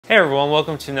Hey everyone,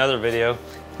 welcome to another video.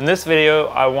 In this video,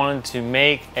 I wanted to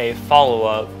make a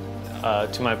follow-up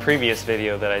to my previous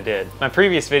video that I did. My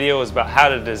previous video was about how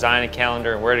to design a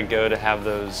calendar and where to go to have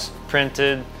those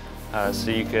printed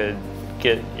so you could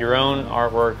get your own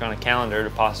artwork on a calendar to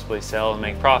possibly sell and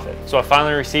make profit. So I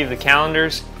finally received the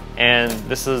calendars, and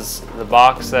this is the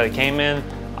box that it came in.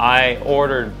 I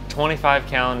ordered 25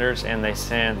 calendars and they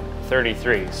sent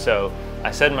 33. So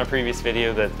I said in my previous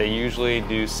video that they usually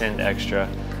do send extra.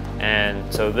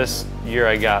 And so this year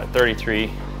I got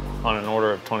 33 on an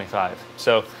order of 25.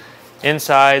 So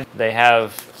inside they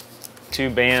have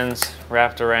two bands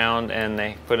wrapped around and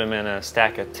they put them in a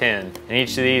stack of 10. And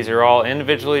each of these are all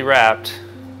individually wrapped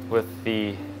with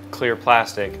the clear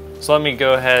plastic. So let me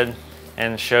go ahead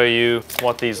and show you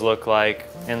what these look like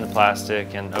in the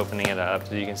plastic and opening it up.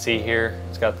 So you can see here,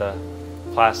 it's got the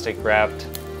plastic wrapped.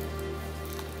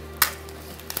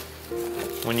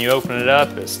 When you open it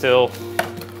up, it still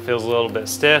feels a little bit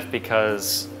stiff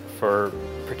because for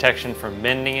protection from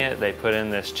bending it, they put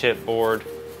in this chipboard,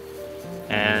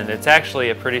 and it's actually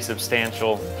a pretty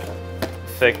substantial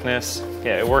thickness.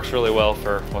 Yeah, it works really well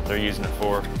for what they're using it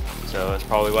for, so that's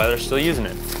probably why they're still using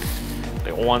it.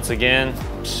 But once again,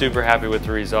 super happy with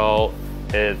the result.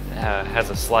 It has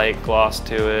a slight gloss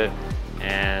to it,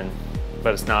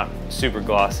 but it's not super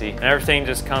glossy. And everything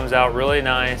just comes out really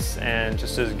nice and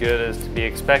just as good as to be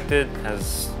expected,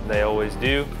 as they always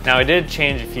do. Now I did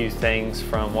change a few things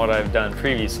from what I've done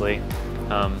previously.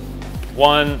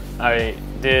 One, I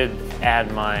did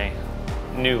add my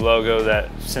new logo that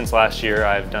since last year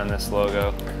I've done this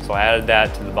logo. So I added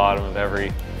that to the bottom of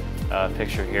every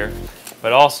picture here.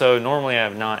 But also, normally I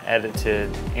have not edited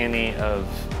any of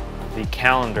the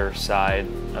calendar side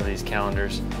of these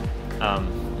calendars.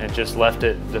 And just left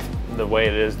it the way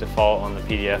it is default on the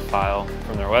PDF file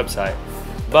from their website.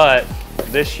 But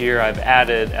this year I've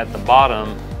added at the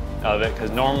bottom of it,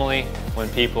 because normally when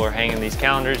people are hanging these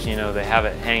calendars, you know, they have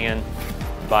it hanging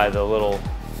by the little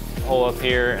hole up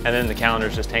here, and then the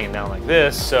calendar's just hanging down like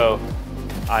this. So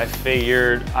I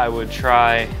figured I would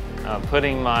try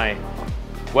putting my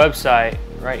website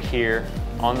right here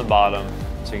on the bottom.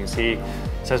 So you can see it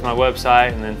says my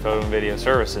website and then photo and video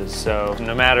services. So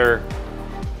no matter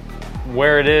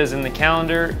where it is in the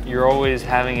calendar, you're always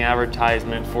having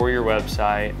advertisement for your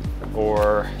website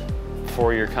or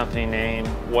for your company name,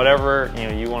 whatever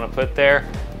you want to put there.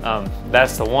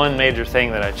 That's the one major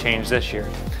thing that I changed this year.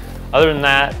 Other than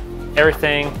that,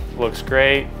 everything looks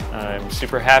great. I'm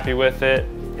super happy with it.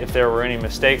 If there were any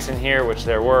mistakes in here, which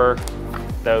there were,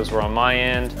 those were on my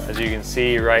end. As you can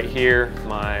see right here,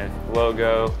 my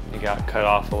logo, it got cut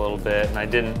off a little bit, and I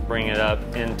didn't bring it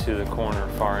up into the corner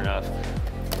far enough.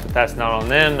 But that's not on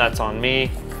them, that's on me,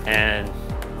 and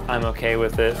I'm okay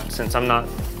with it. Since I'm not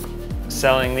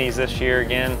selling these this year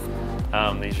again,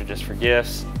 these are just for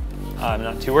gifts, I'm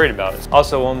not too worried about it.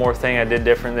 Also, one more thing I did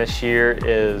different this year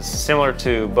is similar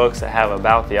to books that have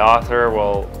about the author.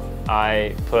 Well,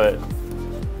 I put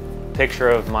a picture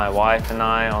of my wife and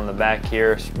I on the back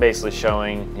here, basically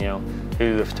showing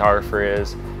who the photographer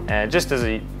is, and just as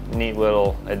a neat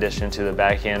little addition to the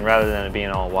back end rather than it being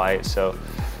all white. So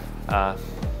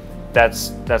that's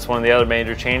one of the other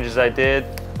major changes I did.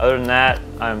 Other than that,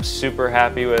 I'm super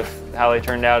happy with how they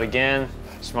turned out again.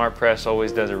 Smartpress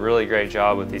always does a really great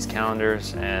job with these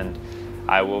calendars, and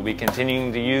I will be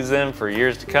continuing to use them for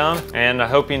years to come. And I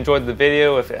hope you enjoyed the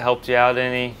video. If it helped you out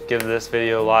any, give this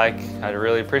video a like. I'd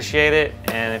really appreciate it.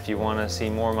 And if you want to see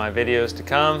more of my videos to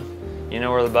come, you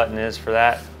know where the button is for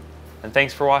that. And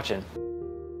thanks for watching.